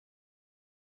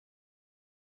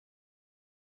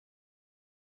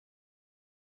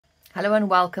Hello and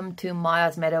welcome to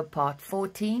Maya's Meadow part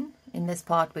 14. In this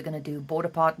part we're going to do border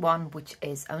part 1, which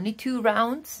is only 2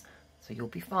 rounds, so you'll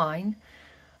be fine.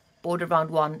 Border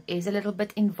round 1 is a little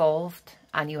bit involved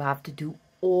and you have to do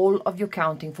all of your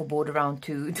counting for border round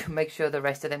 2 to make sure the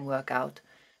rest of them work out.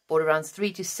 Border rounds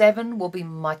 3 to 7 will be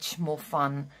much more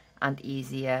fun and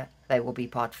easier. They will be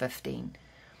part 15.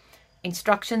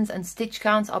 Instructions and stitch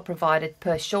counts are provided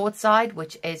per short side,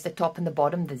 which is the top and the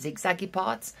bottom, the zigzaggy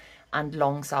parts, and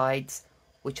long sides,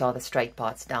 which are the straight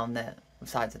parts down the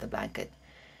sides of the blanket.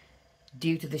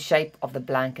 Due to the shape of the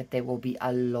blanket, there will be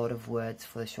a lot of words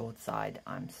for the short side.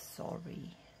 I'm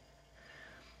sorry.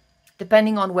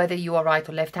 Depending on whether you are right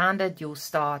or left-handed, you'll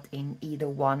start in either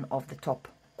one of the top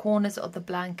corners of the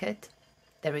blanket.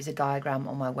 There is a diagram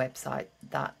on my website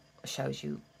that shows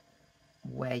you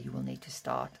where you will need to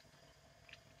start.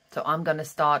 So I'm going to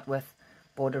start with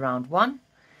border round 1.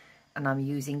 And I'm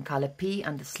using color P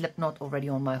and the slip knot already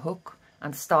on my hook,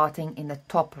 and starting in the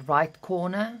top right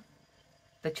corner,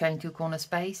 the chain 2 corner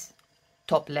space,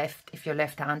 top left if you're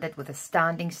left-handed, with a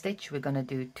standing stitch. We're going to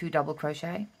do 2 double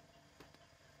crochet,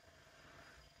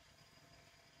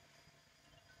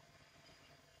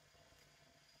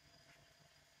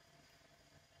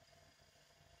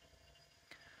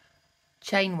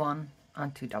 chain 1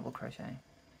 and 2 double crochet.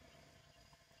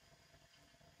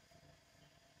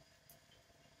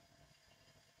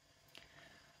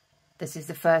 This is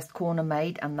the first corner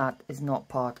made, and that is not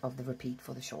part of the repeat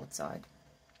for the short side.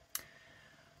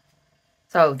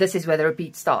 So this is where the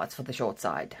repeat starts for the short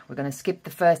side. We're going to skip the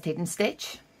first hidden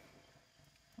stitch,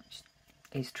 which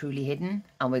is truly hidden,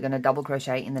 and we're going to double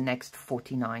crochet in the next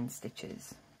 49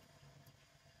 stitches.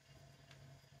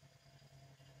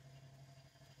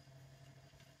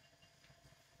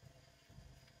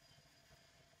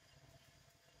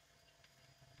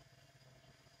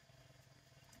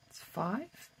 It's 5.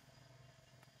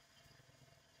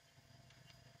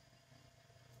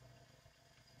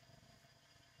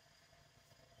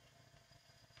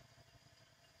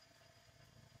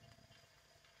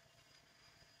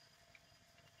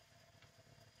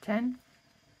 10,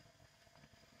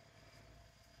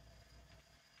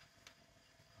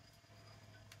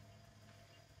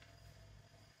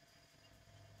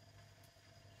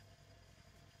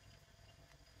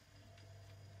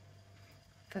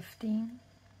 15,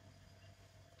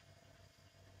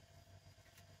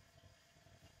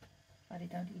 Buddy,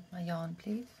 don't eat my yarn,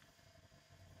 please.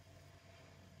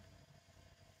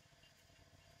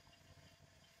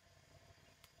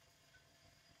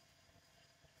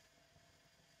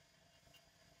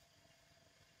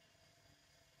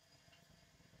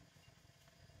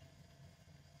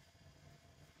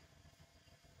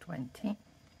 20,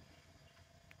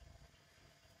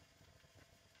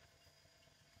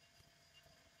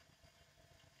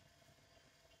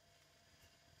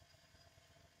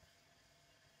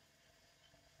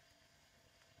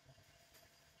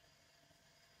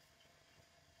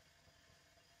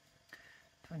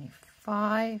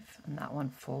 25, and that one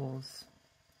falls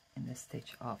in the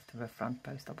stitch after a front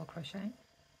post double crochet.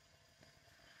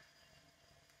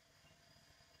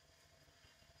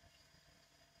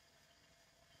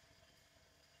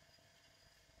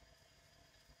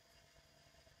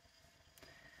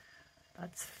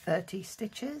 That's 30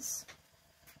 stitches.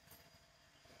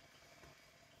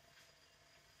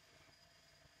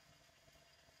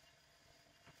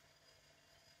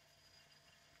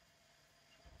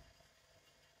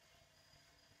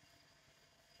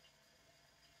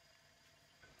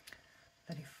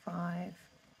 $35.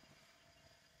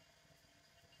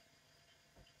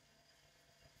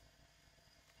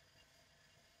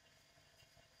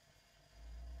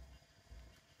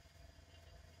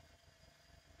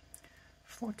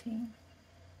 14,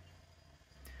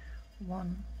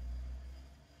 1,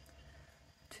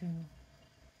 2,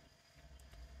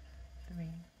 3,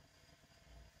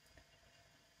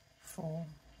 4,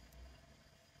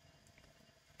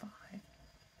 5,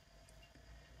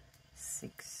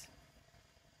 6,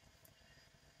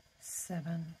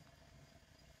 7,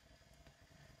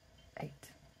 8,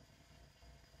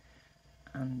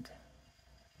 and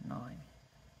 9.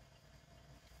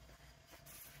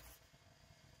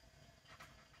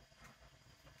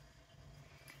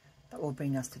 That will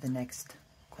bring us to the next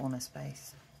corner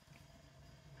space.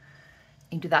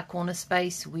 Into that corner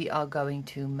space we are going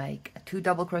to make 2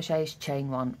 double crochets, chain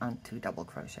 1 and 2 double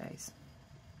crochets.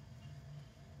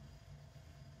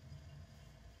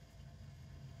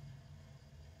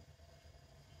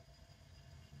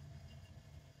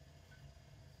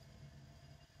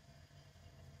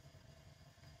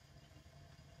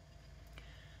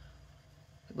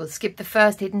 We'll skip the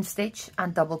first hidden stitch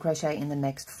and double crochet in the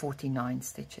next 49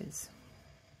 stitches.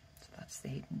 So That's the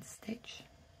hidden stitch.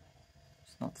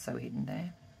 It's not so hidden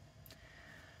there.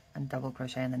 And double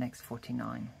crochet in the next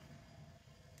 49.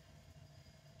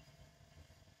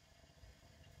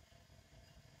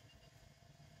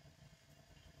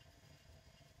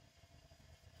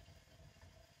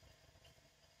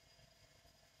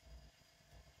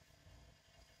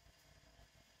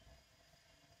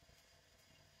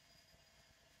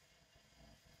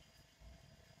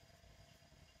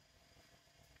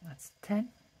 That's 10.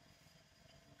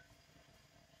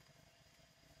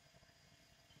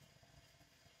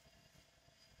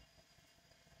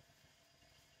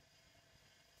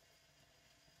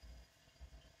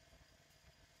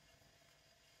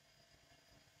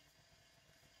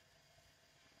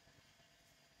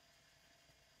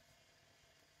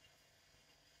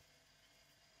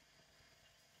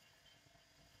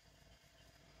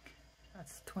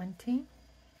 That's 20.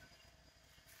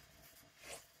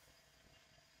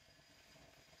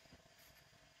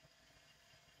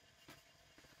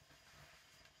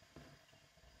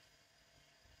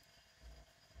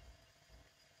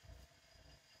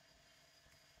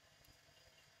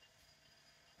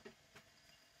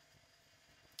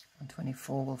 And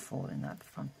 24 will fall in that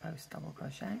front post double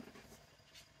crochet.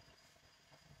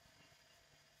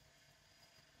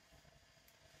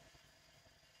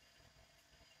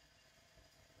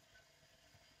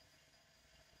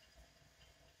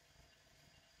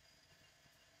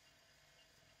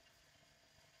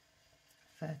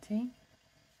 $30.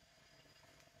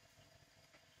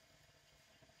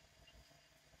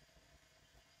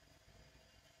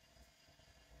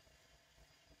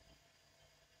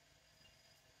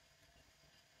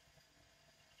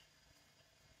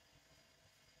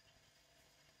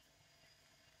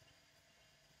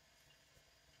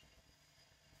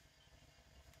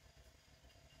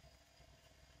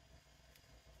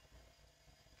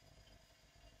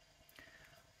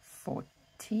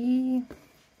 $40.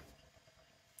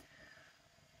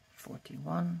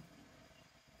 41,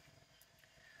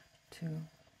 2,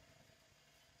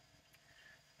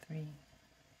 3,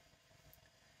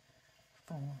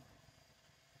 4,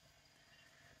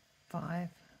 5,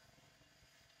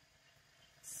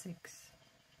 6,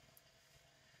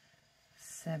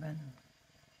 7,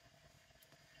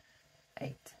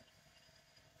 8,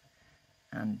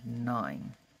 and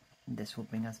 9. This will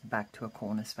bring us back to a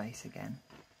corner space again.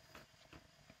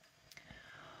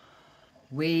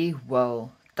 We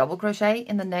will double crochet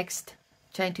in the next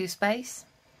chain 2 space,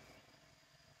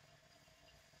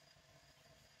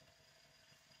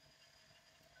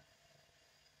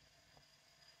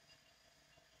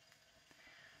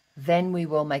 then we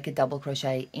will make a double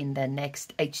crochet in the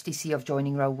next HTC of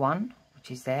joining row 1,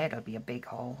 which is there. It'll be a big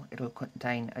hole. It'll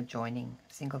contain a joining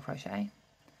single crochet,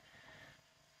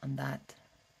 and that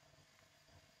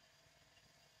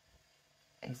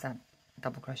is that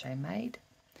double crochet made.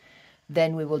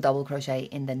 Then we will double crochet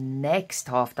in the next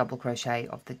half double crochet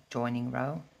of the joining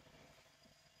row.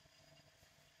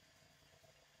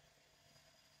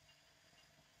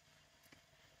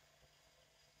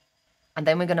 And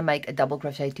then we're going to make a double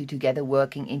crochet 2 together,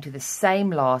 working into the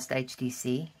same last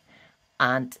HTC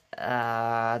and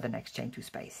the next chain 2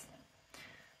 space.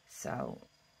 So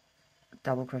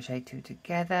double crochet 2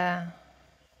 together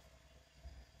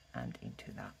and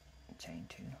into that chain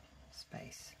 2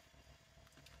 space.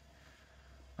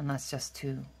 And that's just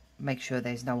to make sure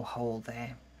there's no hole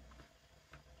there,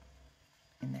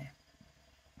 in there.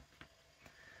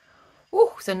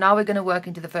 Ooh, so now we're going to work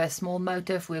into the first small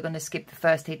motif. We're going to skip the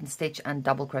first hidden stitch and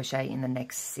double crochet in the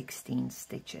next 16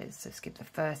 stitches. So skip the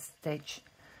first stitch,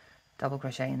 double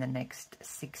crochet in the next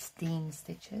 16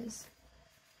 stitches.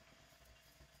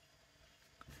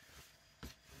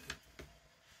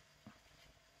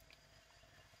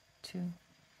 Two,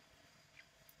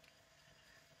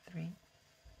 3,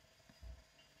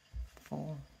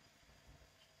 4,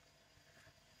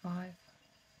 5,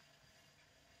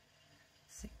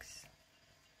 6,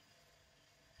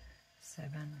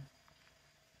 7,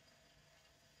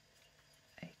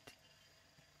 8,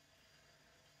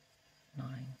 9,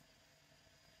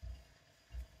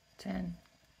 10,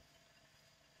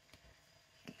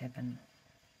 11,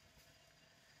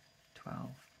 12,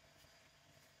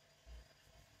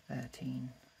 13,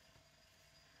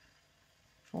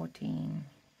 14,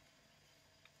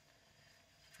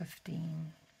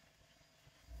 15,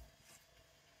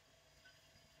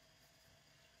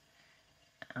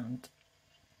 and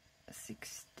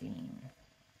 16.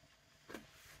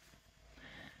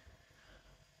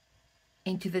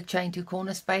 Into the chain 2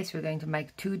 corner space, we're going to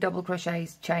make 2 double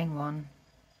crochets, chain 1,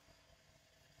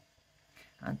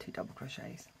 and 2 double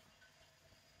crochets.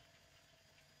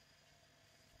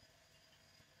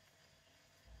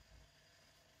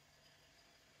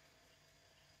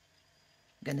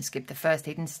 I'm going to skip the first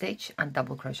hidden stitch and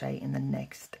double crochet in the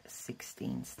next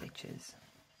 16 stitches.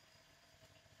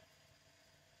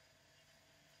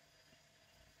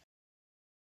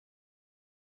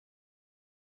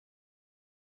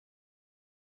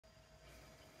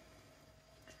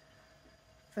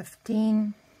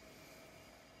 (15)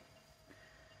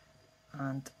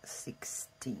 and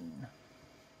 16.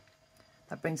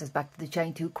 That brings us back to the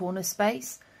chain 2 corner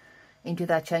space. Into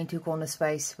that chain 2 corner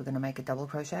space, we're going to make a double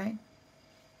crochet.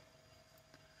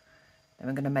 Then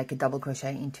we're going to make a double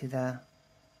crochet into the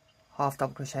half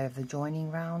double crochet of the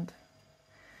joining round,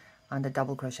 and a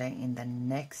double crochet in the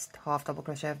next half double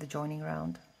crochet of the joining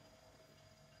round.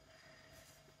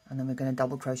 And then we're going to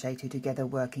double crochet 2 together,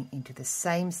 working into the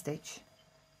same stitch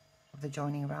of the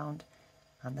joining round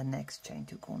and the next chain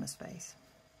 2 corner space.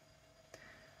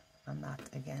 And that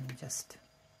again just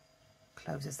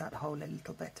closes that hole a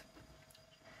little bit.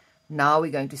 Now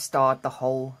we're going to start the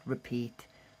whole repeat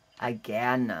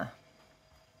again.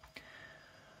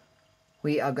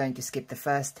 We are going to skip the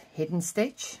first hidden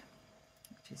stitch,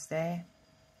 which is there,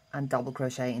 and double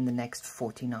crochet in the next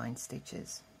 49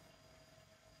 stitches.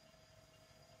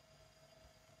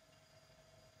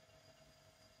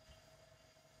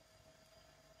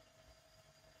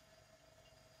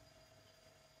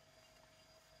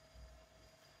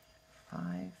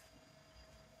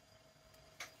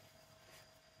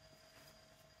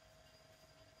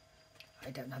 I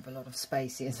don't have a lot of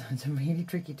space here, so it's really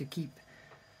tricky to keep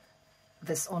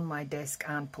this on my desk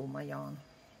and pull my yarn.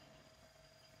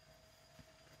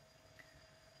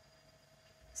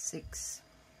 6,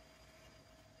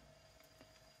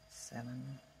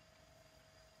 7,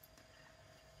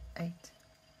 8,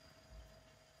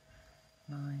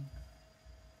 9,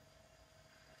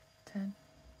 10.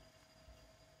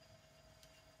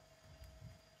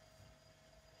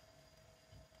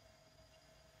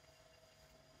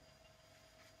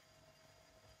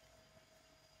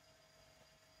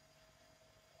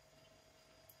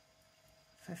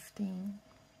 15,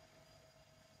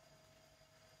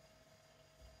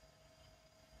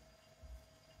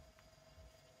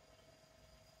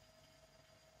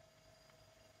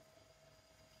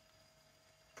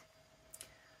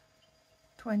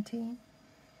 20,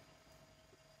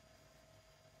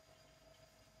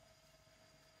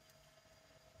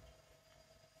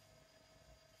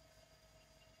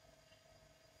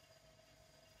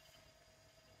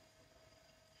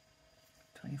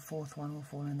 24th one will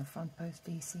fall in the front post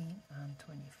DC, and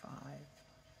 25.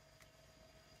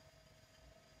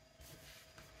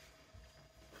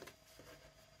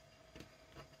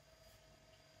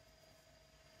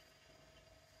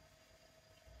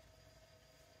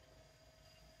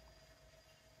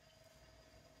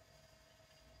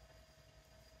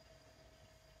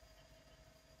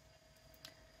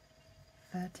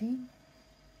 $30.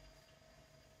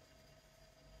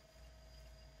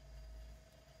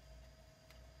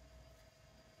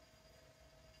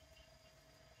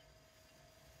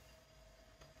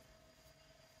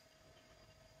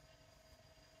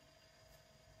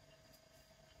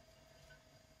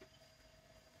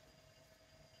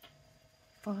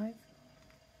 5,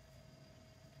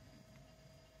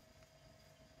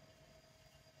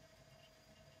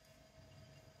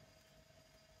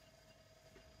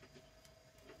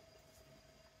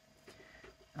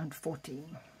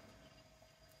 14.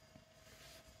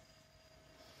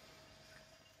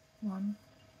 1,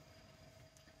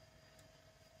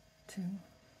 2,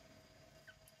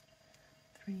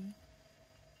 3,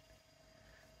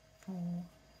 4,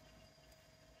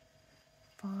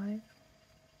 5,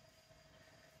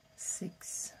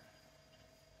 6,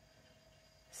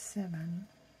 7,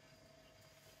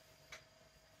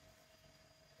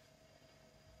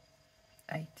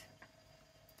 8,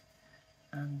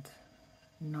 and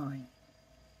 9.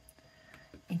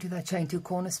 Into that chain 2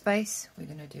 corner space, we're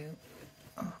going to do,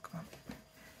 oh come on,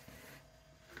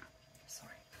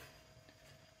 sorry,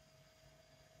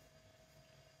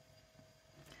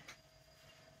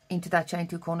 into that chain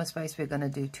 2 corner space we're going to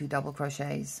do 2 double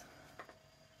crochets,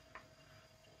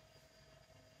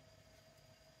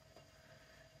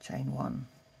 chain 1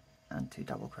 and 2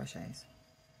 double crochets.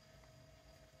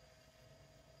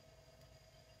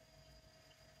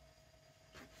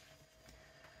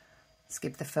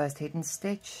 Skip the first hidden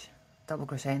stitch, double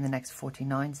crochet in the next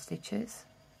 49 stitches.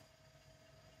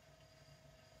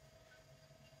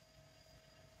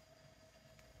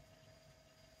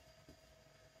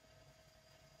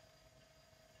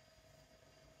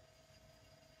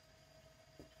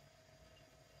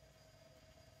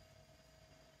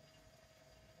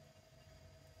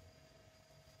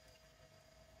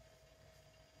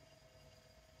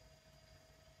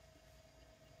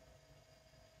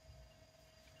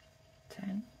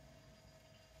 10,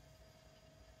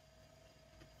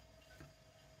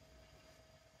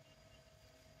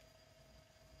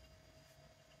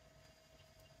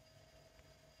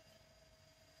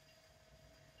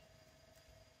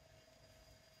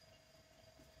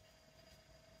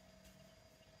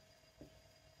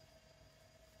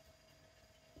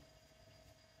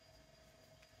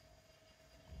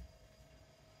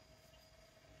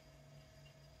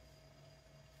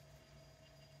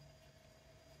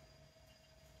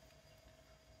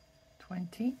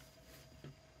 20,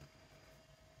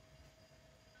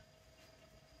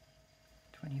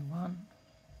 21,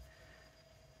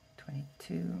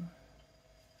 22,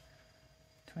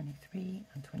 23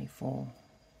 and 24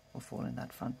 will fall in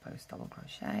that front post double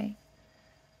crochet,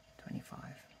 25.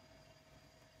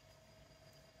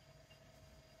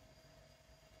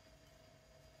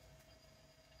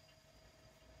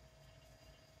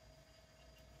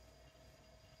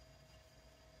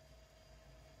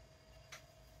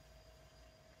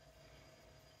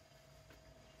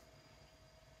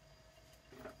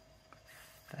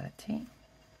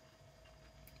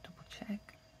 Double check.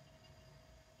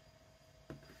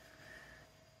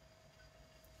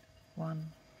 1,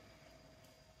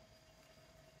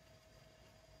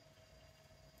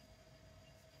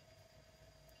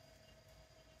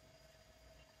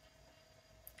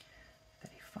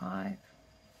 35,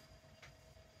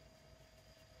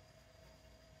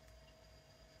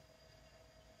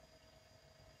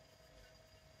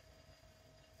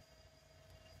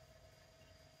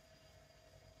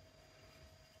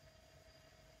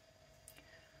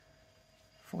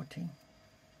 40,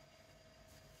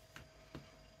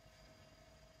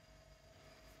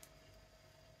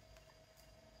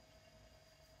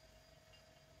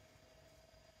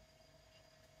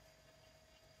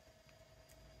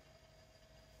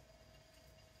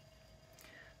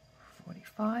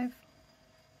 45,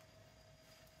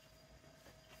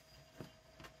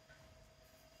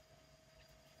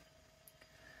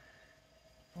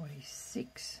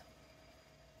 46,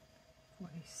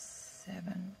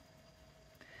 47,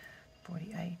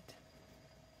 48,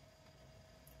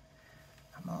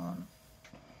 come on,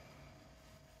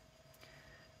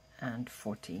 and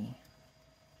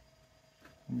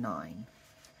 49.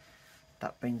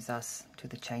 That brings us to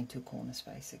the chain 2 corner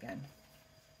space again.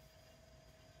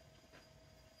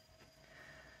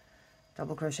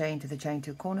 Double crochet into the chain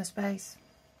 2 corner space,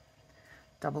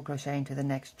 double crochet into the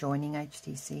next joining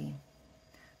HTC,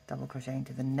 double crochet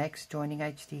into the next joining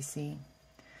HTC,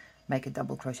 make a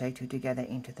double crochet 2 together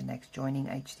into the next joining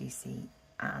HTC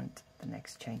and the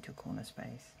next chain 2 corner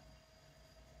space.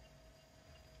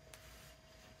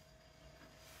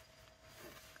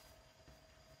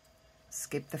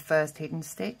 Skip the first hidden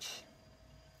stitch,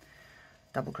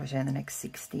 double crochet in the next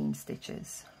 16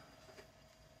 stitches.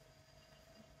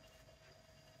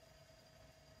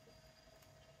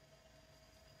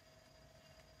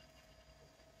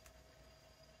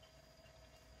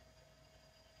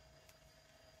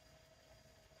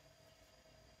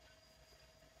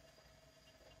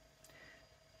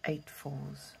 Eight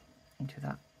falls into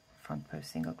that front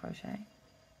post single crochet,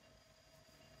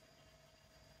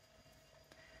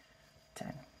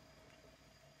 10,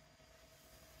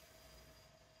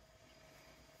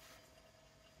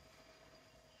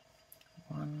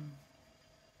 1,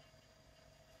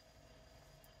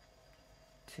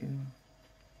 2,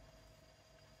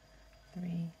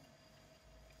 3,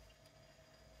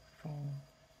 4,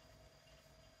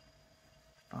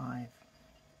 5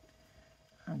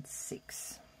 and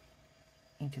 6.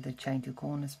 Into the chain 2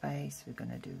 corner space, we're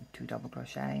going to do 2 double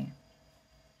crochet,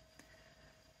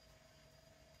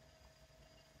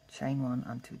 chain 1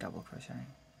 and 2 double crochet.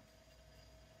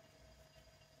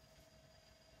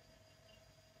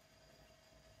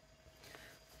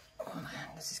 Oh man,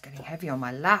 this is getting heavy on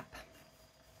my lap.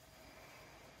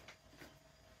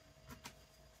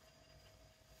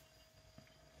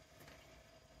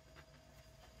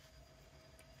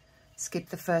 Skip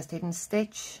the first hidden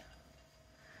stitch,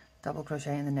 double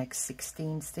crochet in the next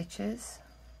 16 stitches.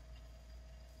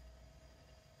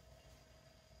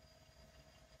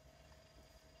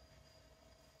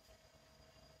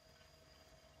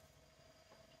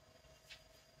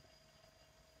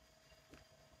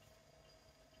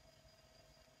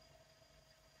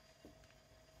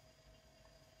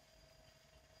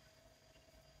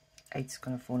 Eight's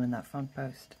going to fall in that front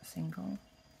post single.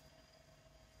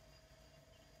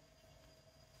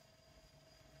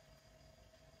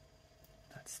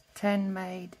 That's 10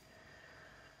 made,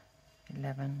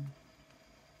 11,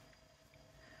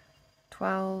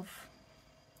 12,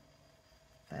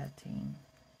 13,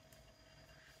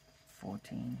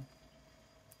 14,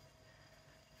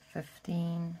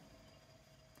 15,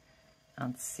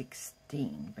 and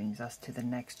 16 brings us to the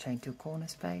next chain 2 corner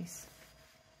space.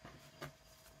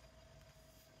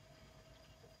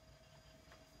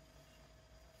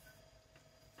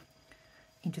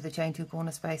 Into the chain 2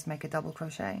 corner space, make a double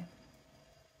crochet.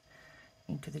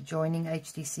 Into the joining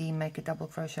HDC, make a double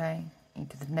crochet.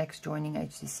 Into the next joining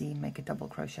HDC, make a double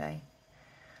crochet.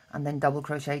 And then double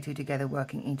crochet 2 together,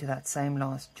 working into that same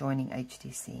last joining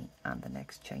HDC and the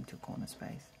next chain 2 corner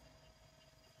space.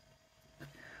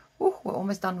 Ooh, we're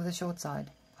almost done with the short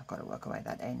side. I've got to work away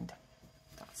that end.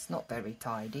 That's not very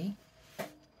tidy.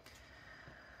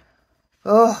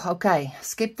 Oh, okay.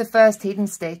 Skip the first hidden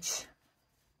stitch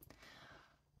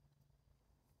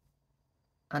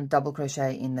and double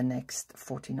crochet in the next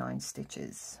 49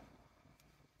 stitches.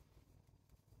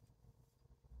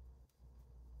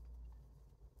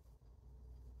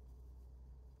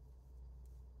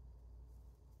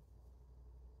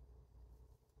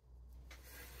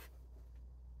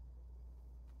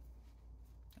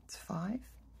 That's 5.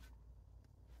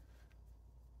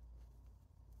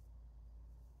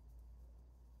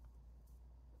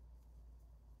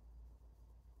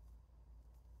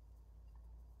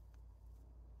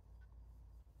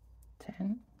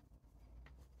 Ten.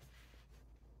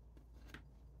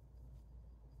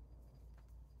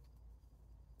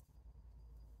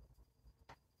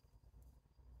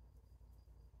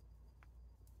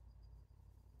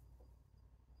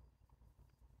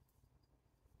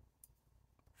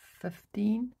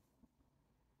 15.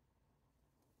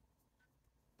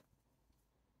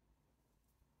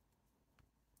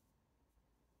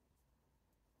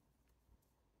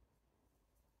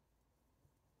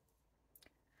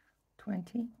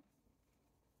 20,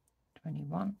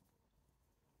 21,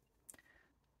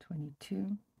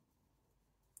 22,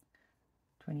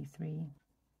 23,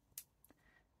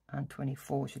 and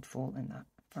 24 should fall in that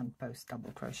front post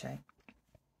double crochet.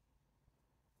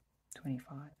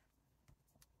 25.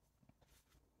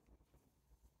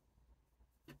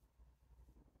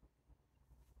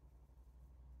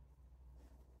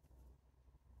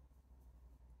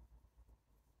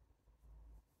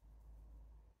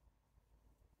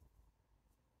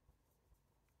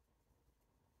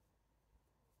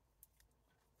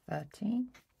 30.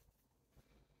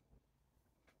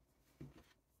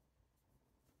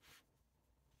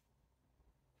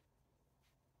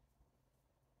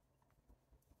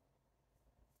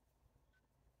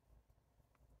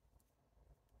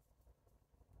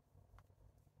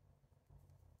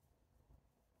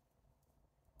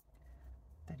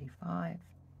 35.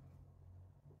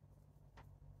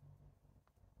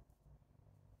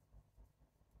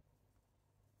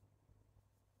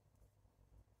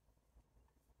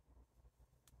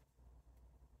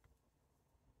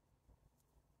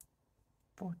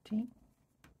 40.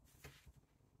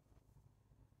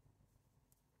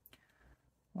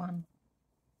 1,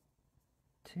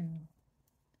 2,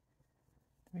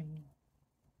 3,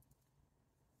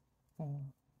 4,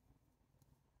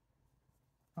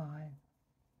 5,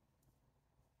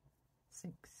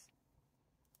 6,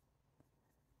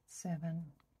 7,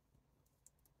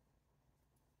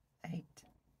 8,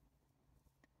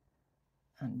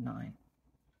 and 9.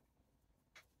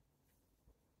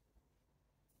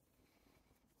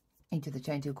 Into the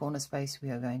chain 2 corner space, we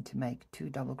are going to make 2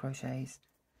 double crochets,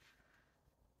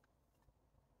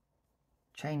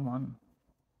 chain 1,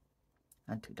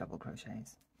 and 2 double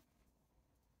crochets.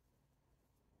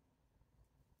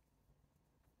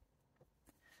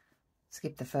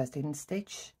 Skip the first hidden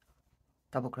stitch,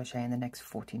 double crochet in the next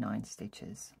 49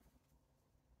 stitches.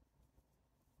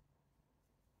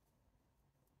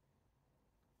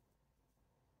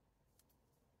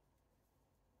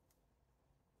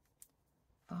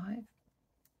 5,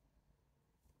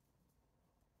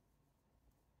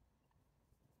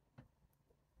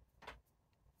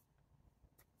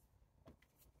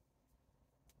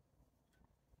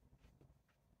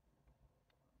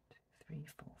 3,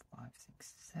 4, 5,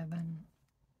 6, 7.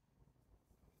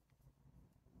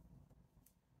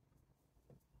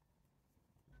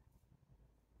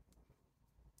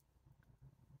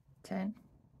 10.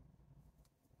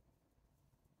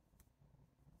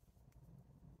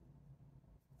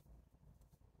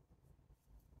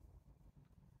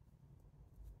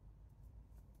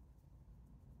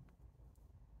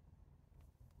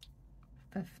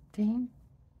 15.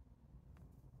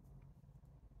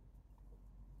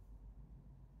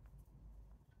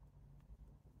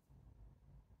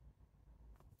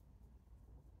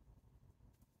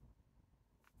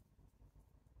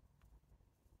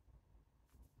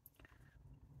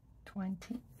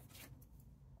 20.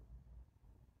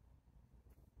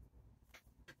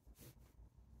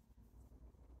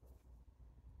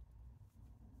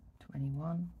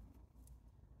 21.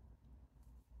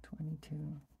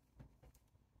 22,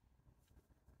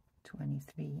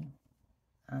 23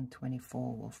 and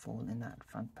 24 will fall in that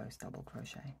front post double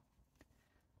crochet.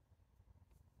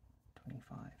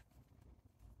 25.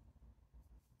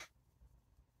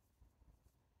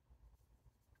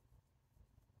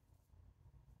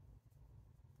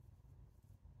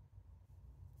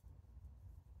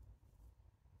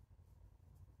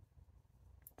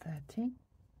 30.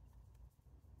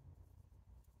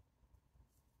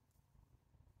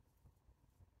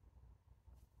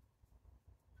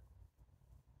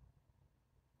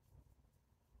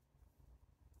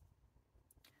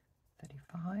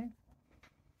 35.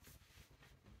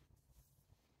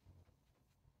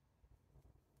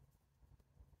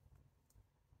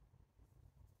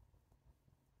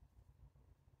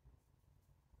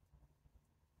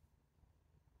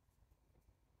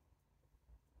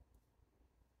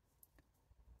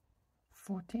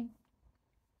 40.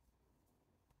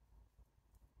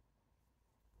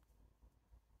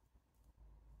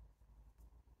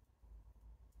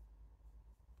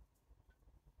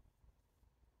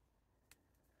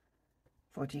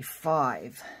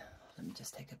 45. Let me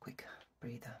just take a quick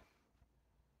breather.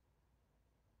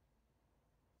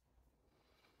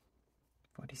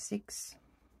 46.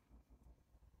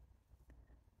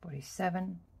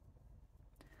 47.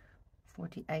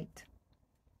 48.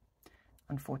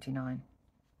 And 49.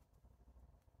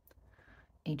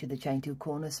 Into the chain 2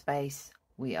 corner space,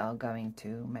 we are going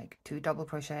to make 2 double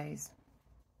crochets,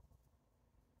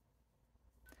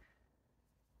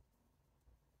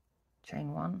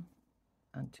 chain 1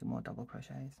 and 2 more double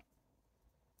crochets,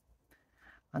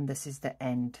 and this is the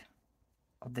end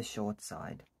of the short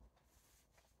side.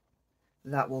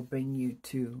 That will bring you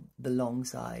to the long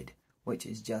side, which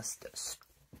is just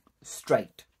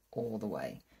straight all the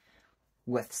way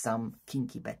with some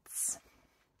kinky bits.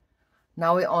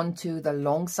 Now we're on to the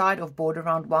long side of border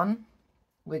round 1.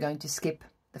 We're going to skip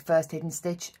the first hidden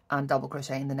stitch and double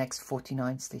crochet in the next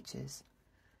 49 stitches.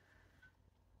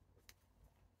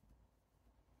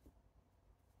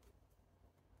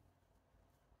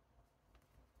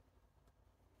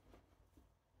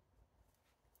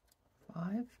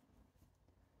 Five.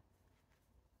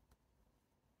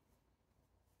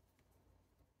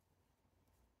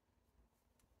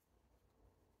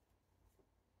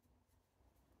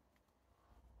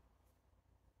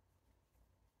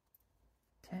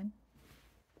 10.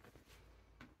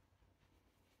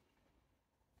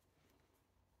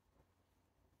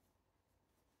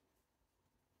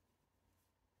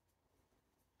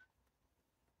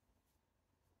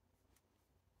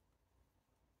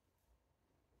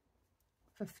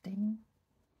 15.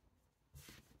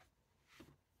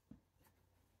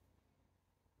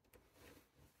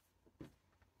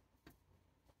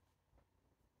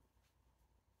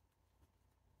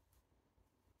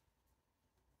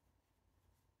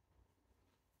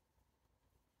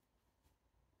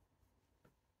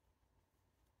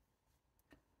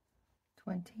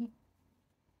 20.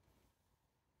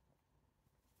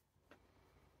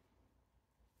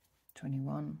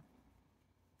 21.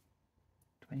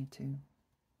 22.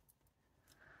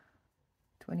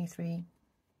 23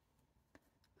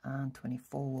 and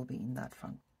 24 will be in that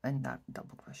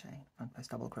double crochet, front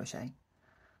post double crochet.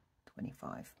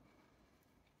 25.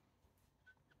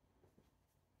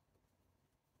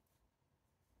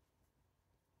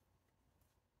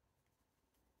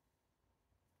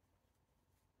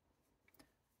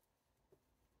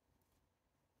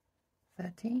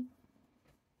 30.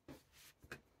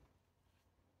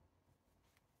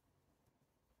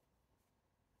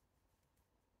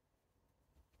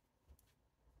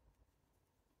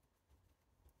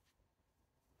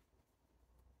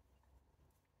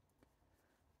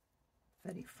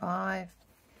 35.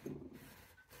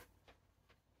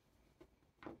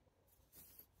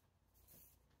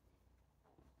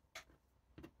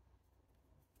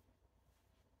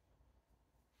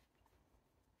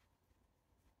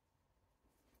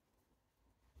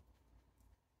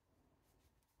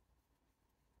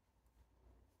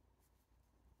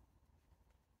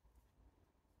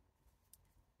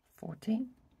 40.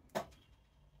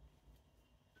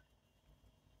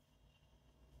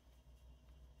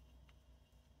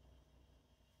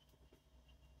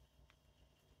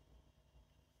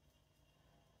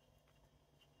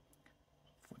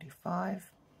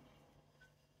 45.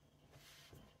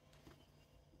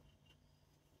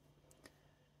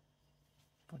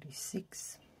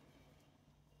 46.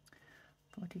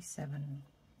 47.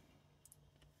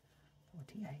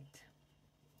 48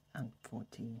 and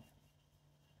 49.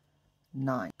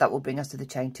 That will bring us to the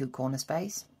chain 2 corner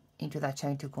space. Into that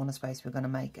chain 2 corner space we're going to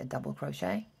make a double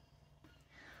crochet,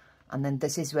 and then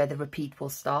this is where the repeat will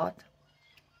start.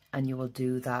 and you will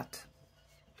do that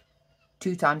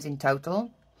 2 times in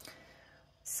total.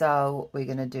 So we're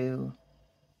going to do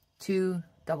 2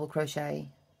 double crochet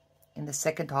in the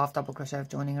second half double crochet of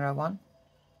joining row 1,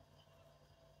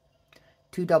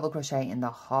 2 double crochet in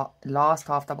the last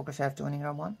half double crochet of joining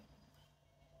row 1,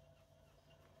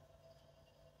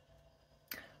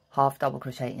 half double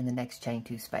crochet in the next chain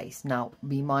 2 space. Now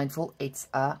be mindful, it's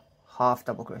a half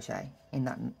double crochet in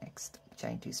that next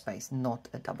chain 2 space, not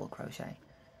a double crochet.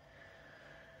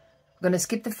 I'm going to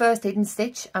skip the first hidden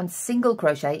stitch and single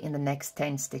crochet in the next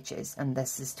 10 stitches, and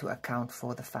this is to account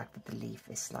for the fact that the leaf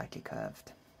is slightly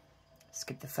curved.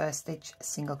 Skip the first stitch,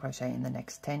 single crochet in the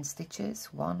next 10 stitches.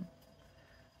 1,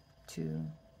 2,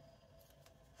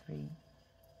 3,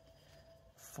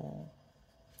 4,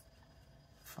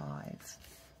 5,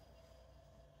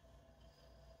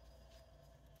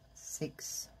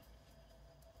 6,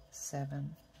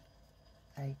 7,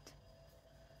 8,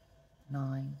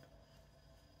 9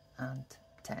 and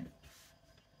 10.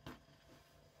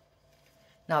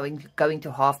 Now we're going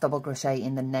to half double crochet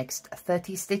in the next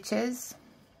 30 stitches.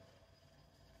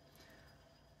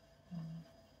 1,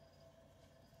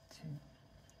 2,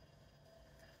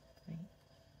 3,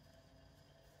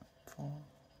 4,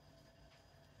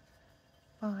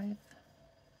 5,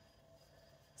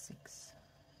 6,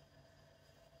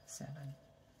 7,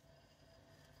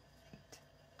 8,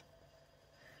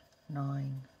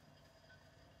 9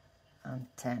 and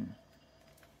 10.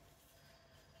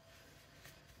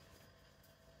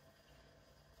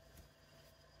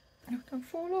 Oh, don't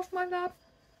fall off my lap.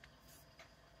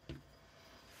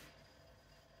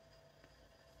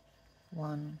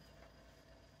 1,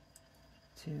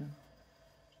 2,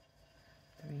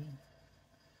 3,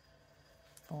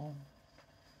 4,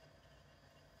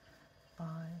 5,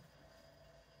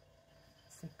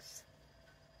 6,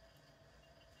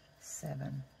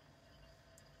 7,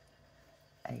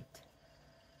 8,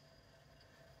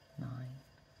 9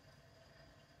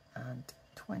 and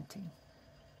 20.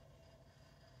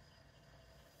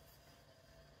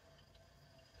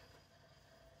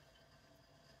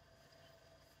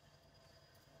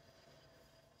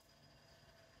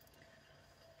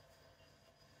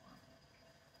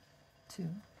 Two,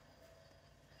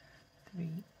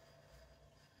 3,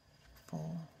 4,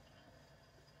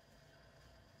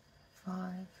 5,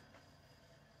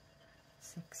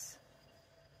 6,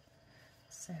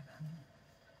 7,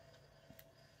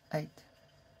 8,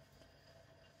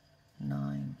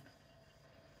 9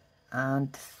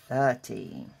 and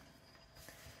 30.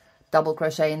 Double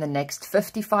crochet in the next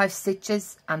 55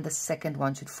 stitches, and the second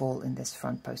one should fall in this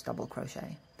front post double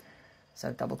crochet.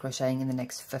 So double crocheting in the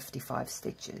next 55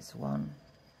 stitches. 1,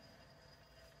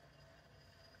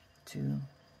 2,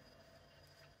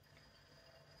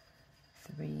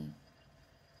 3,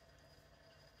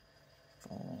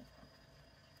 4,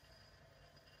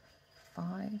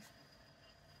 5,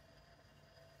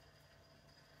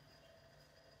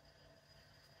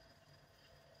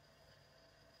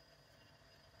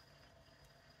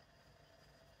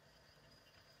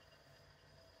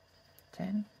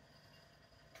 10,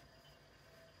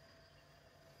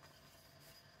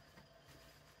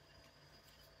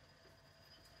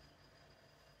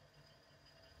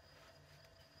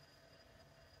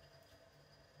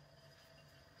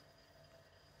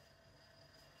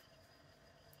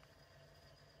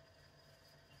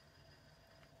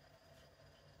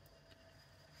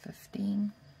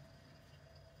 15,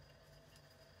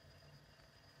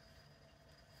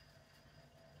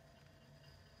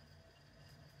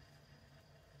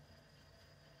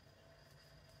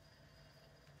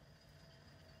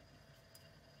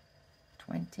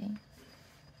 20,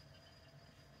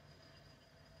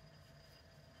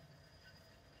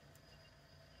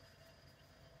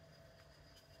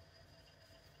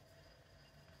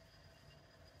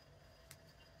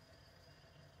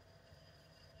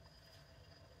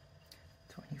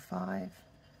 25,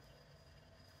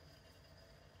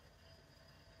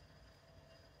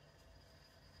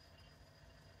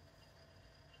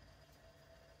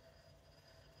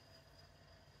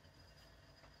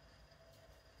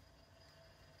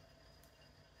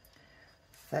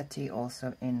 30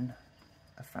 also in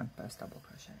a front post double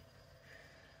crochet.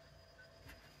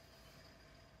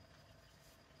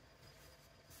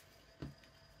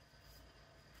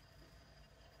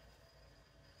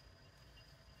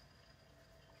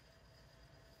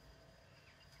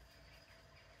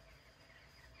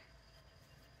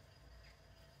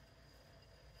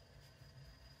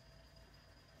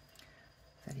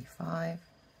 Five,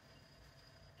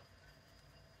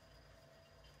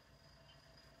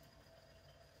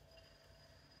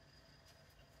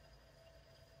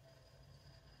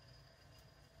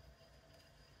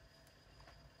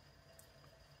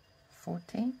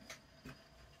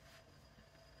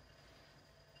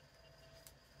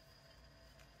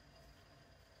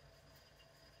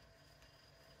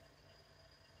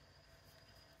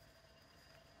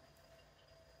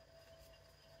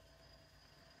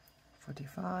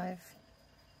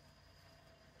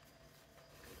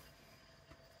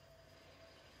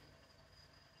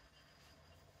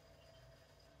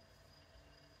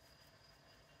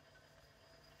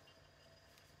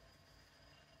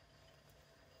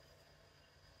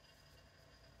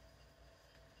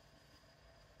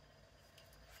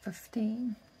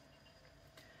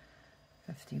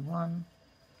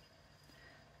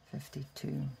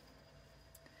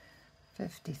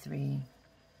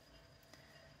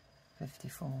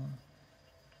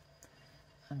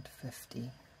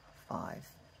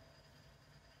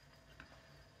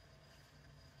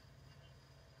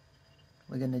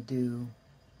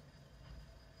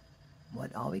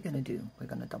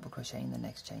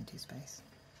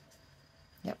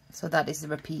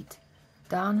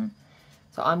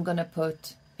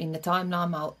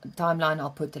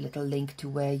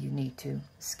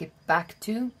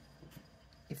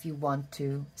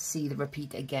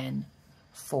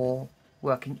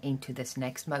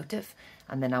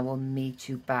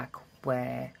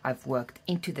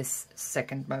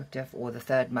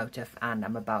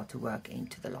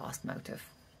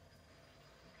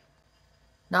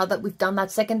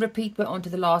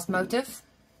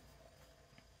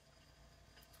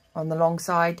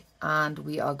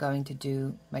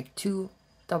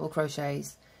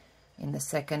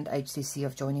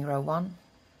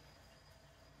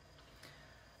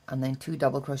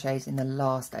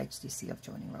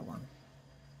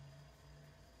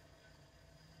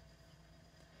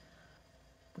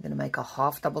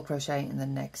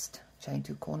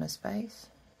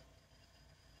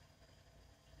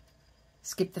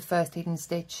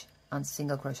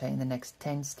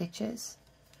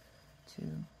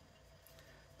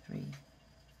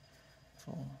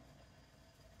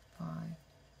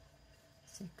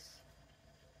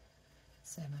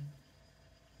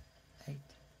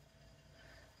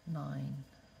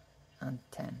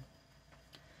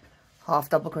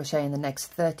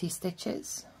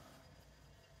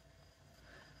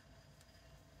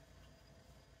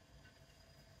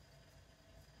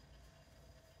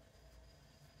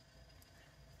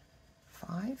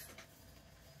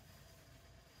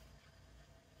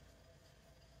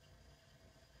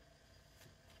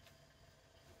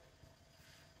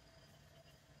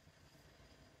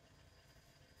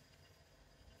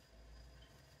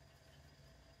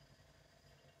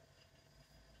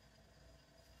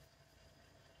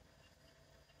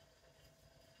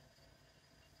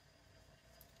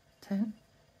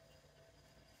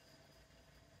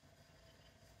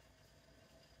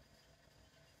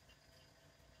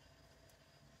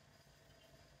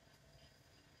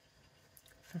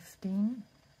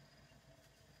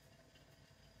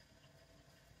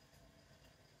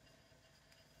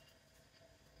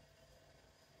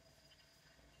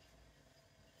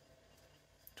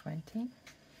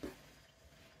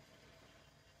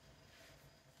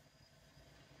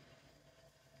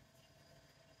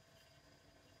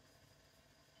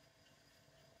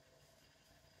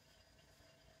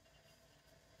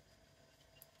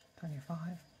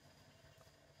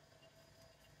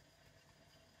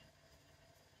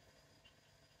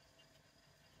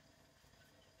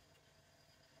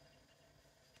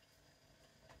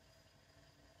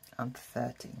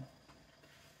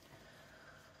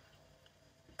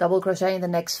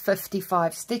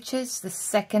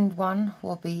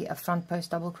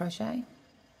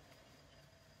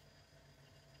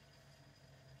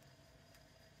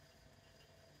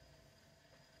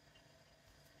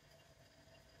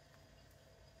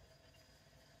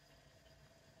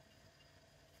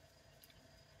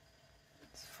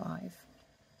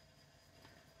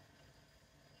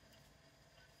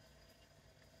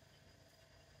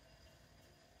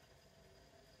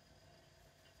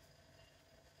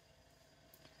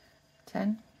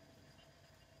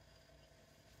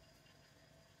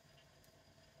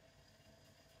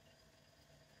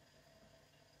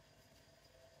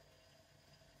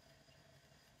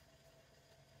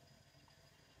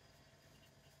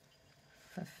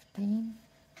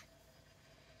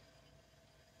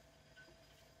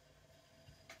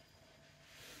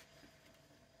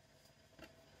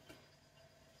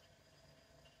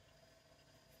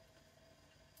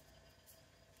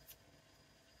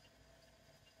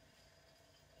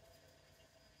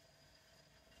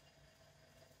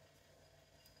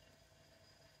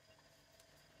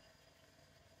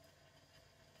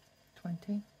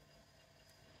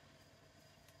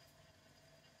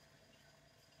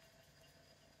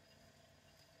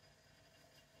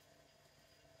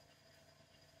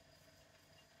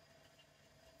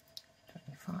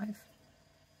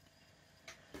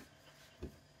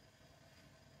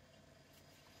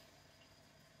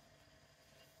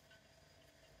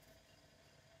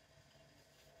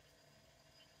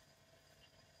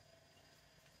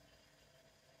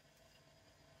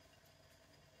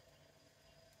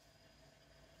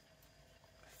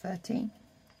 30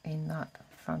 in that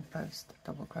front post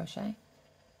double crochet.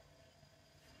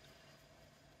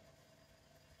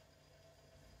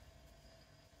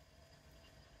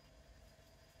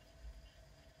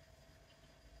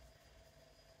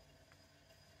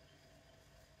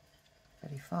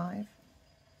 $35,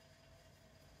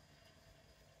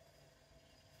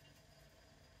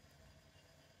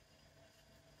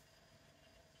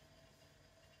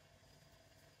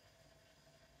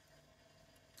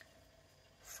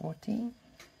 $40,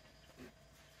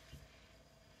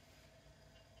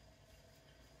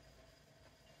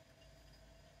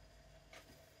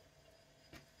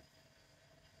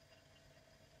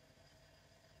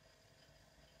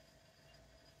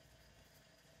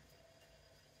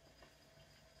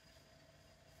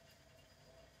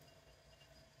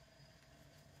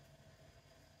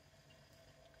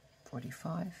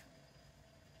 $45,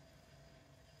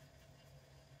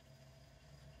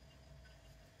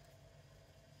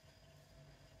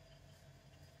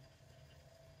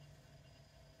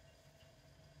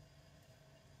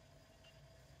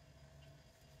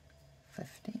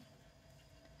 $50,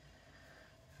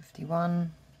 $51,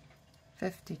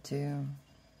 $52,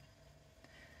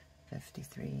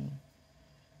 $53,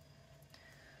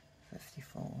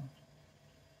 $54,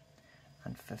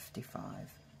 and $55.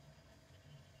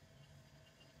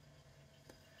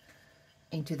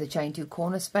 Into the chain 2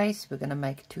 corner space, we're going to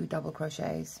make 2 double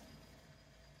crochets,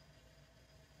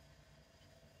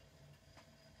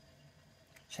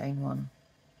 chain 1,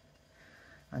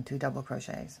 and 2 double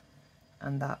crochets,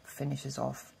 and that finishes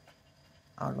off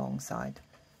our long side.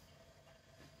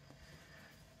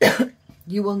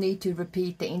 You will need to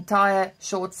repeat the entire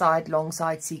short side, long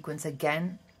side sequence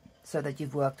again so that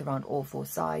you've worked around all 4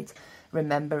 sides,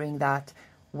 remembering that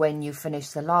when you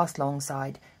finish the last long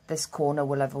side, this corner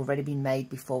will have already been made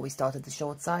before we started the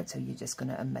short side, so you're just going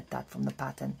to omit that from the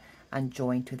pattern and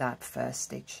join to that first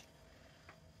stitch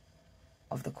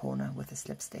of the corner with a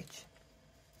slip stitch.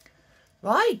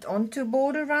 Right, on to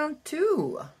border round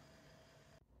 2.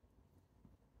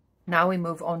 Now we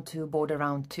move on to border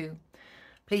round 2.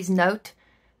 Please note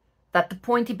that the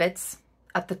pointy bits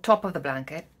at the top of the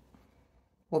blanket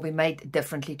will be made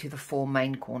differently to the 4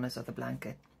 main corners of the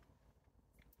blanket.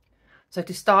 So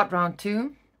to start round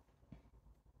 2,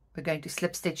 we're going to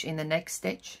slip stitch in the next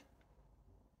stitch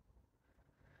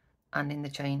and in the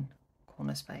chain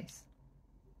corner space.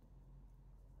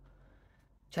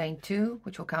 Chain 2,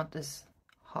 which will count as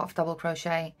half double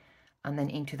crochet, and then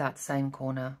into that same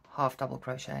corner, half double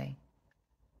crochet,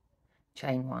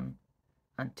 chain 1,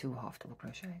 and 2 half double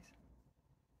crochets.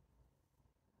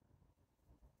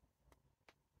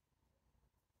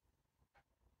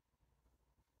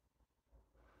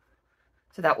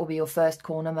 So that will be your first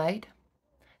corner made.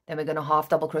 Then we're going to half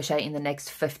double crochet in the next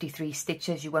 53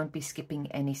 stitches. You won't be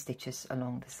skipping any stitches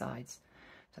along the sides.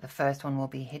 So the first one will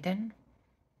be hidden.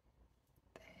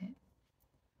 There.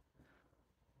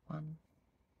 1,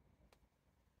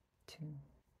 2,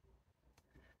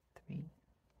 3,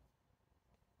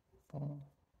 4,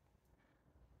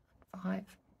 5.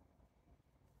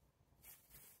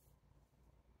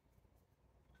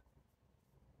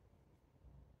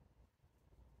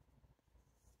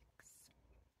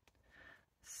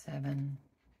 7,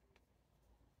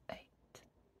 8,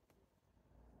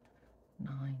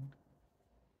 9,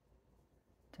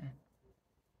 10.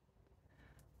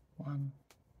 1,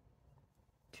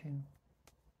 2,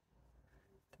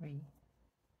 3,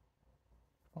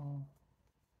 4,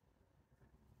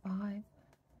 5,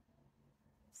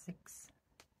 6,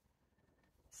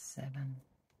 7,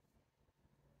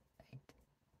 8,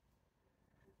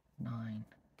 9,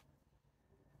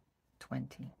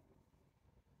 20.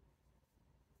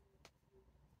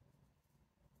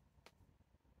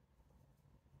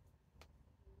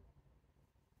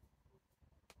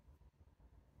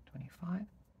 25,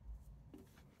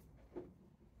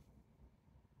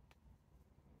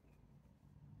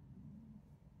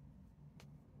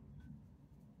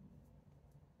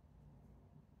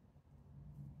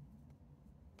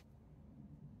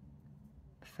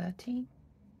 30,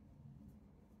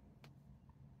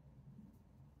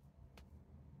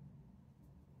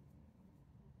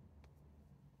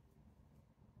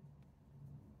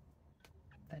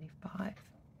 35,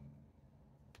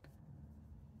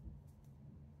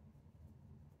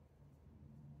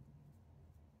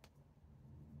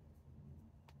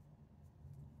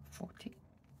 40,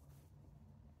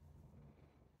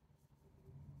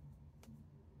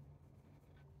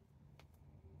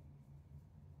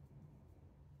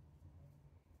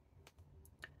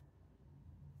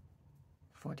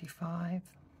 45,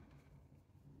 46,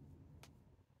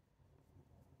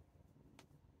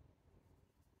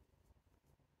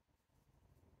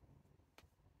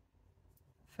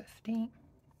 50,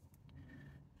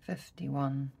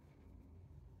 51,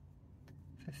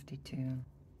 52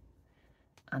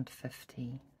 and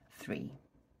 53.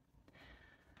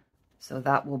 So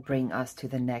that will bring us to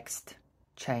the next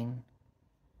chain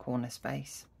corner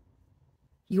space.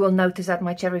 You will notice that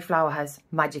my cherry flower has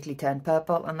magically turned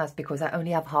purple, and that's because I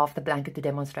only have half the blanket to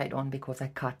demonstrate on, because I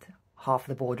cut half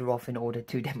the border off in order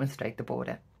to demonstrate the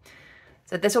border.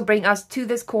 So this will bring us to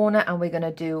this corner, and we're going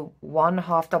to do 1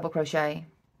 half double crochet,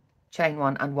 chain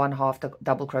 1 and 1 half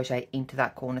double crochet into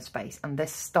that corner space, and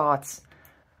this starts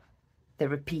the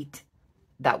repeat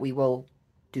that we will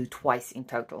do twice in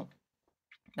total.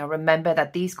 Now remember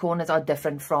that these corners are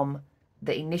different from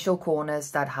the initial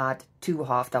corners that had 2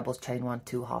 half doubles, chain 1,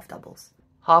 2 half doubles.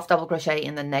 Half double crochet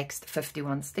in the next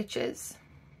 51 stitches.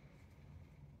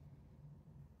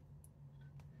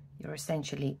 You're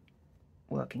essentially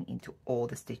working into all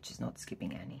the stitches, not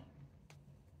skipping any.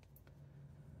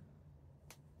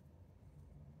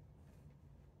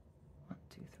 One,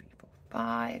 two, three, four,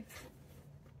 5.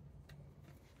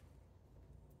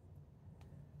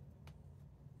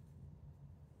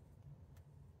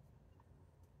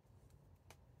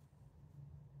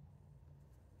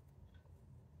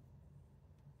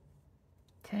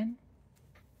 Ten.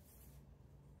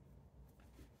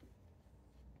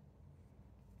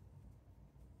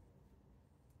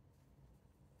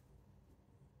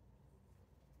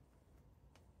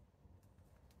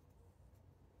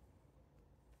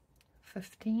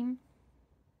 15.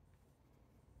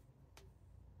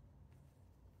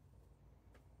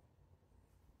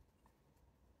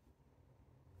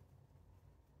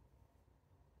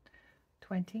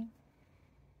 20.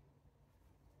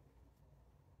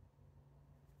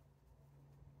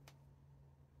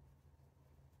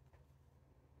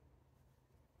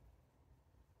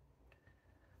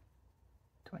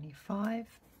 25.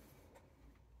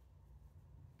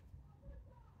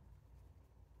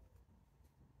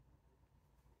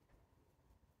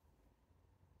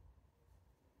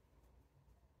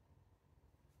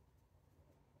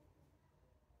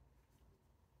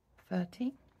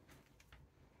 30.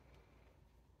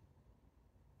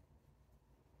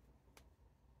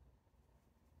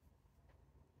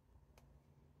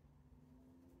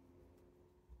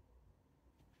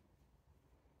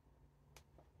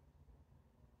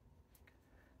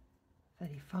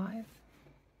 35.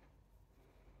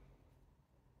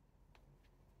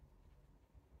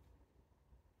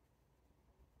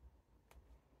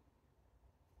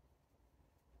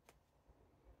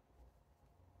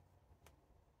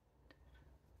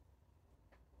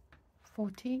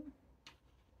 40.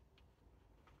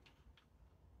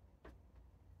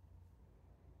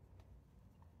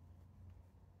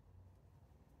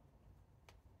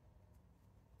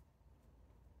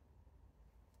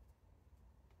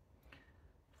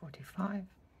 45,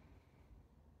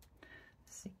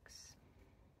 6,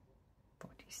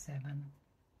 47,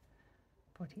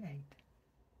 48,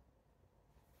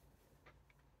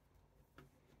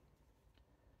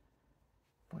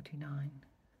 49,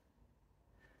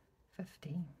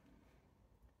 50,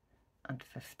 and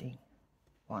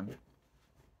 51.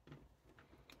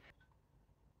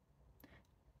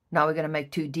 Now we're going to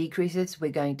make 2 decreases.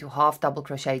 We're going to half double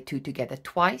crochet 2 together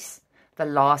twice. The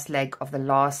last leg of the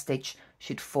last stitch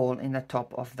should fall in the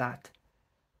top of that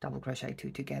double crochet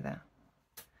 2 together.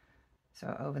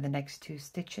 So over the next 2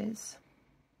 stitches,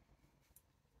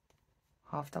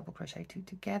 half double crochet 2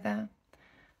 together,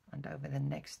 and over the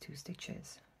next 2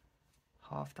 stitches,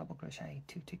 half double crochet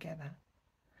 2 together,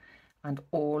 and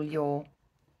all your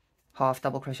half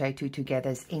double crochet 2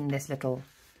 togethers in this little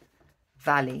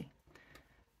valley.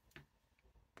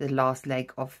 The last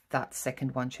leg of that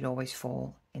second one should always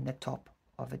fall in the top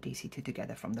of a DC2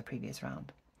 together from the previous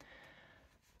round.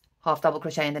 Half double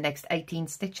crochet in the next 18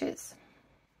 stitches.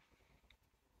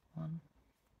 1,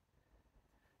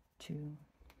 2,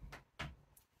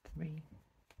 3,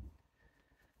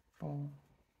 4,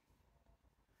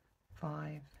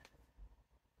 5,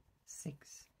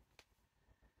 6,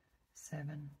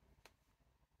 7,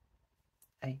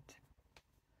 8,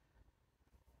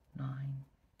 9,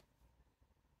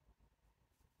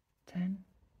 10,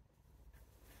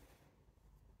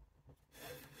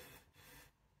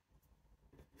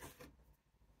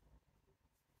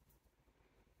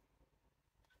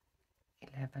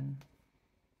 11,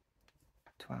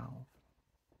 12,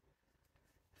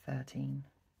 13,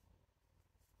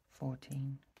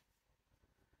 14,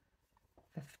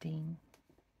 15,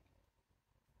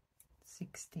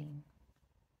 16,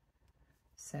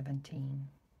 17,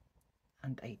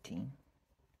 and 18.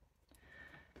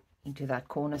 Into that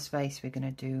corner space, we're going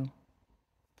to do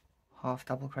half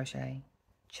double crochet,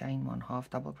 chain 1 half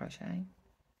double crochet,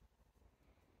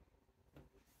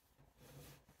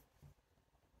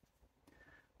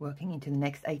 working into the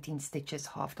next 18 stitches,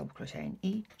 half double crochet in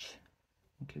each,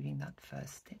 including that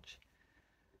first stitch.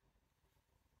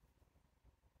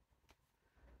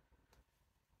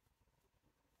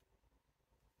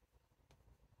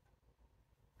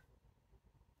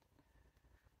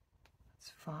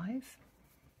 That's 5.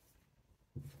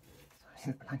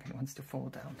 Sorry, the blanket wants to fall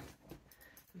down.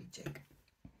 Rejig.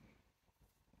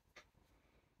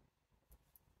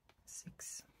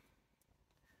 6,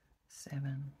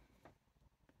 7,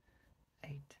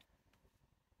 8,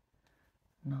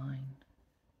 9,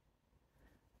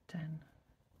 10,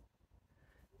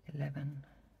 11,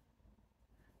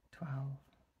 12,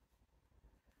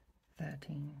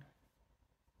 13,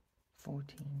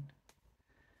 14,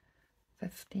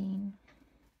 15,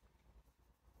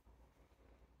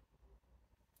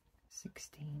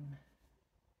 16,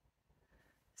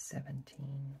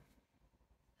 17,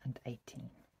 and 18.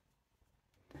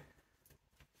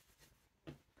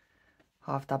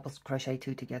 Half double crochet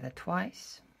 2 together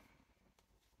twice.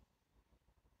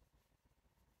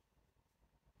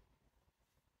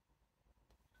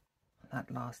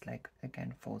 That last leg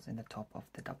again falls in the top of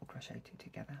the double crochet 2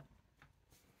 together.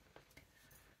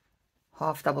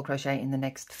 Half double crochet in the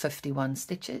next 51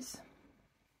 stitches.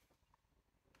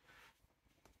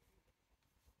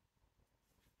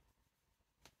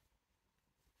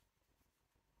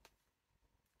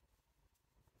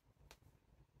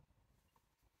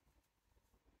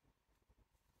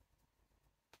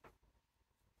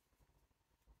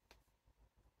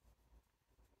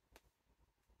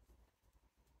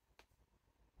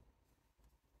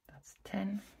 That's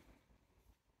 10.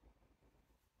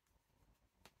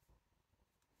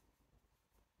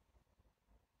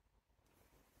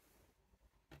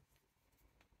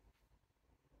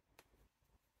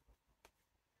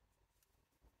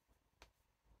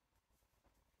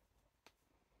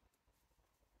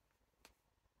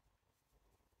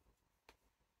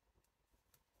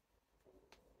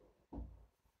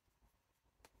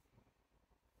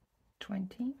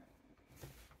 $20.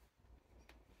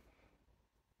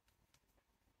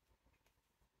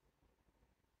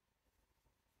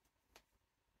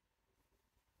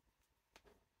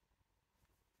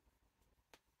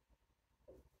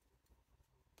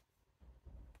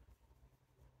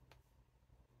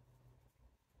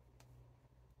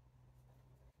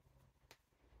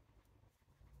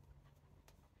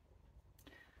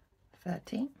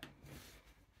 30.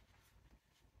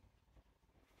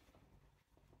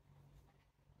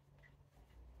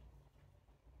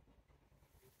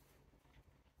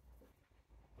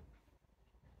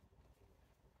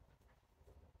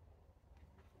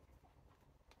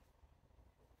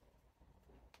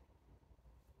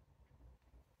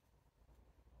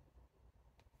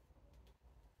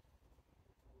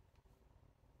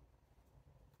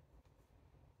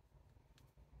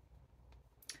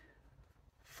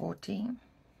 14.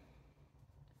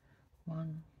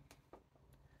 1,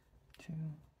 2,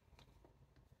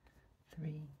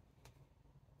 3,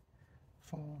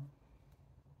 4,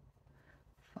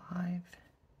 5,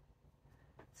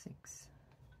 6,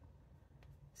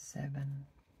 7,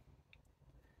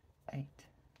 8,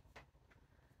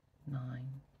 9,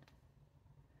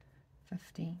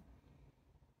 50,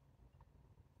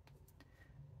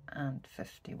 and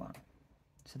 51.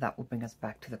 So that will bring us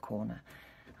back to the corner.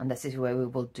 And this is where we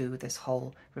will do this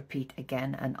whole repeat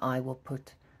again, and I will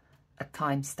put a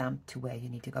timestamp to where you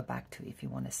need to go back to if you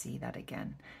want to see that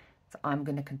again. So I'm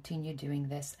going to continue doing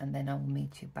this, and then I'll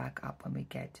meet you back up when we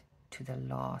get to the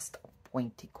last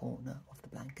pointy corner of the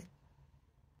blanket.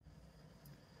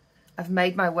 I've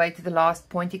made my way to the last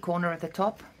pointy corner at the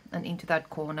top, and into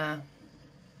that corner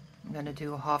I'm going to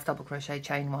do a half double crochet,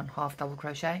 chain 1, half double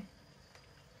crochet,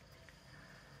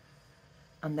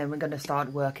 and then we're going to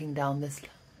start working down this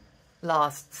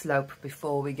last slope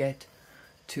before we get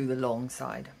to the long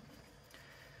side.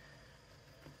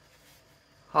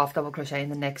 Half double crochet in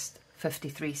the next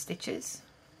 53 stitches.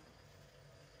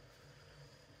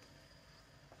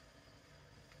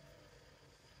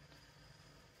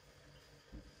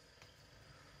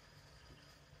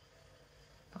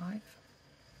 Five.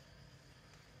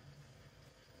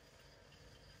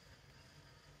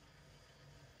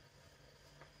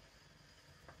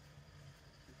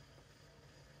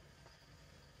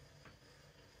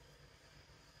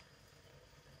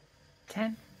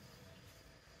 10.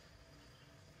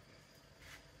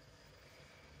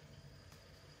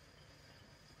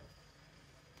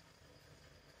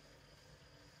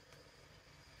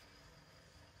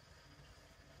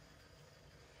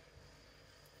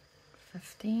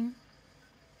 15.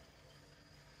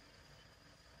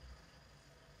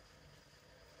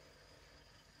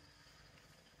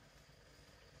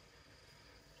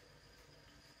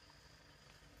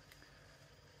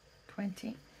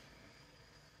 20,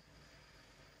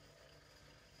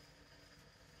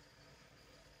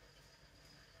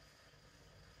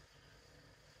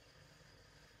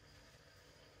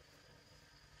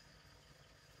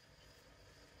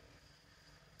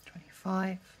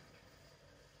 25,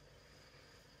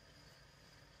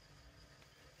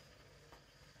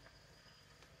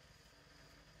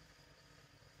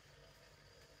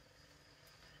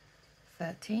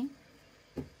 13,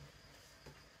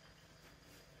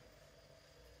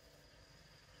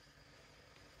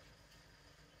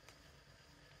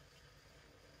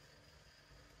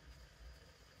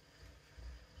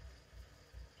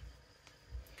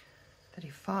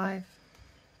 35,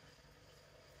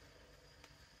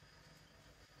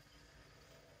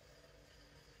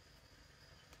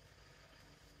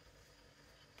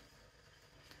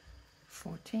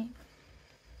 40,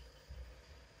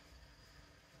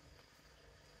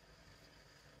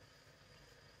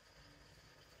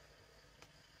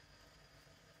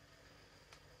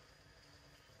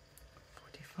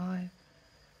 45,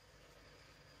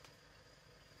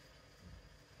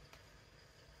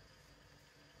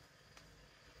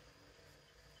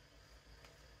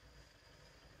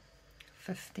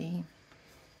 50,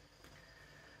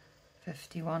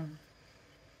 51,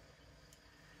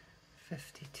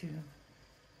 52,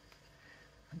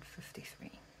 and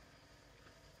 53.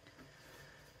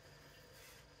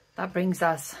 That brings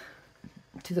us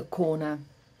to the corner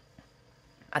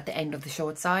at the end of the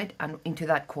short side, and into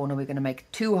that corner we're going to make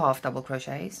 2 half double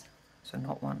crochets, so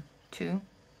not 1, 2,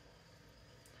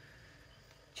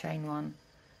 chain 1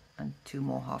 and 2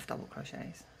 more half double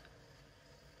crochets,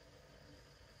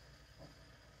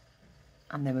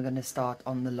 and then we're going to start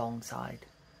on the long side.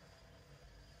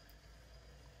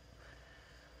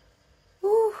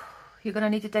 Ooh, you're going to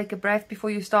need to take a breath before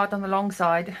you start on the long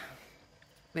side.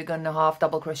 We're going to half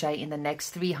double crochet in the next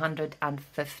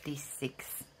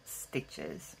 356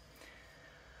 stitches.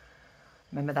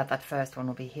 Remember that that first one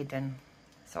will be hidden,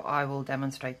 so I will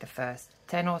demonstrate the first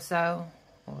 10 or so,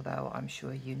 although I'm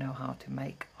sure you know how to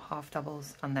make half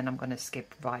doubles, and then I'm going to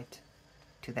skip right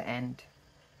to the end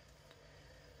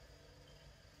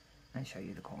and show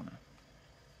you the corner.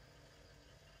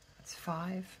 That's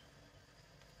 5,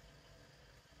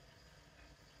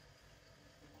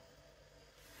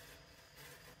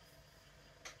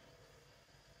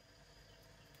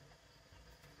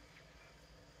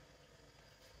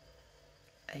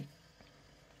 8,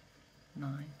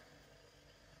 9,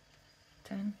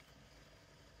 10,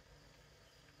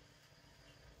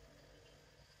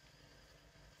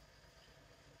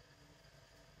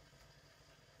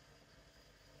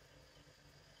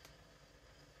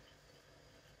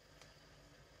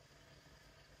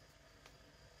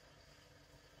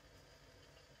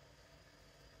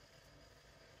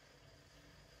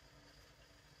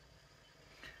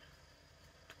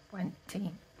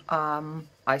 20.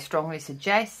 I strongly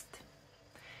suggest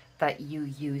that you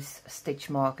use stitch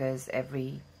markers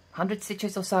every 100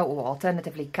 stitches or so, or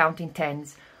alternatively count in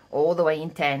tens, all the way in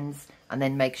tens, and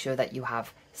then make sure that you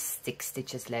have 6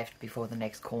 stitches left before the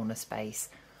next corner space,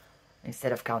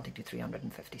 instead of counting to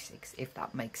 356, if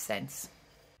that makes sense.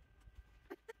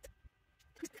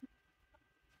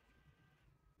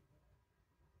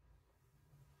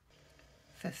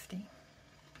 $50.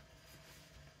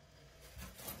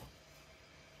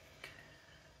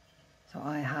 So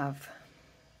I have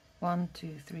 1,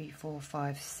 2, 3, 4,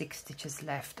 5, 6 stitches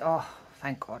left. Oh,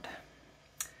 thank God.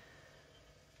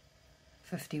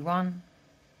 51,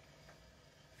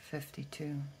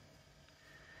 52,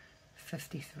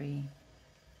 53,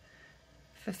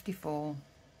 54,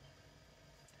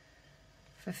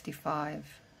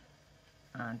 55,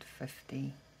 and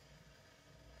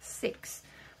 56,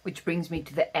 which brings me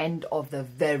to the end of the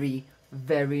very,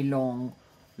 very long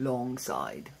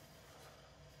side.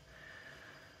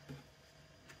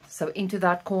 So into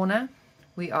that corner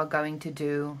we are going to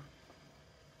do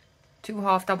 2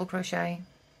 half double crochet,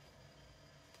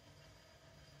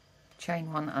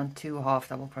 chain 1 and 2 half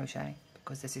double crochet,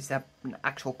 because this is an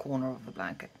actual corner of the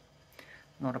blanket,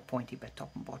 not a pointy bit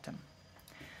top and bottom.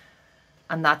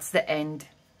 And that's the end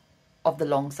of the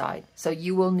long side. So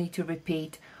you will need to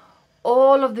repeat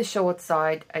all of the short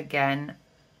side again,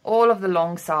 all of the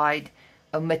long side,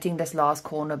 omitting this last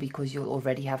corner because you'll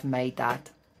already have made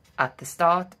that at the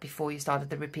start before you started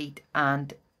the repeat,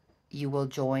 and you will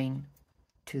join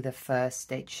to the first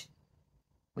stitch,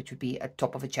 which would be at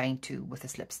top of a chain 2 with a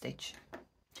slip stitch.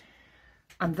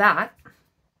 And that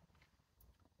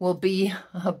will be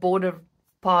border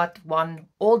part 1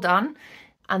 all done.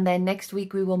 And then next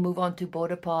week we will move on to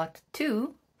border part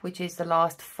 2, which is the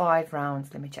last 5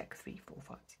 rounds. Let me check, 3, 4,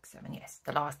 5, 6, 7. Yes,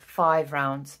 the last 5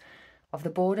 rounds of the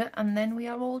border, and then we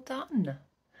are all done.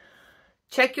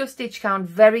 Check your stitch count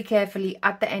very carefully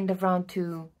at the end of round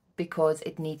 2, because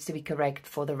it needs to be correct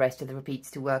for the rest of the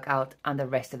repeats to work out, and the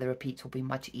rest of the repeats will be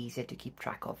much easier to keep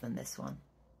track of than this one.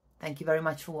 Thank you very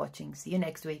much for watching. See you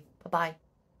next week. Bye-bye.